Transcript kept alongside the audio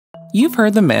You've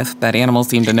heard the myth that animals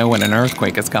seem to know when an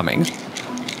earthquake is coming.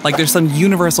 Like there's some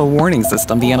universal warning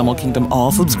system the animal kingdom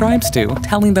all subscribes to,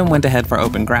 telling them when to head for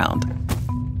open ground.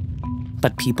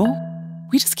 But people?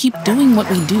 We just keep doing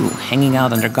what we do, hanging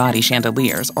out under gaudy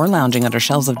chandeliers or lounging under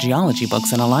shelves of geology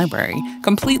books in a library,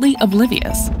 completely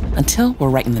oblivious, until we're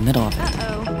right in the middle of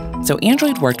it. So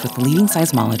Android worked with leading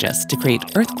seismologists to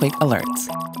create earthquake alerts.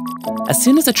 As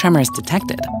soon as a tremor is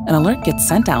detected, an alert gets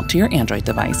sent out to your Android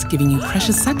device, giving you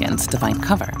precious seconds to find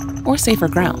cover or safer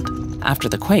ground. After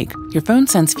the quake, your phone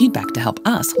sends feedback to help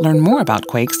us learn more about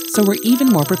quakes so we're even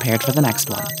more prepared for the next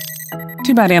one.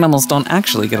 Too bad animals don't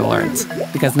actually get alerts,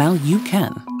 because now you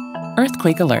can.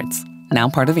 Earthquake Alerts, now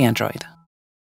part of Android.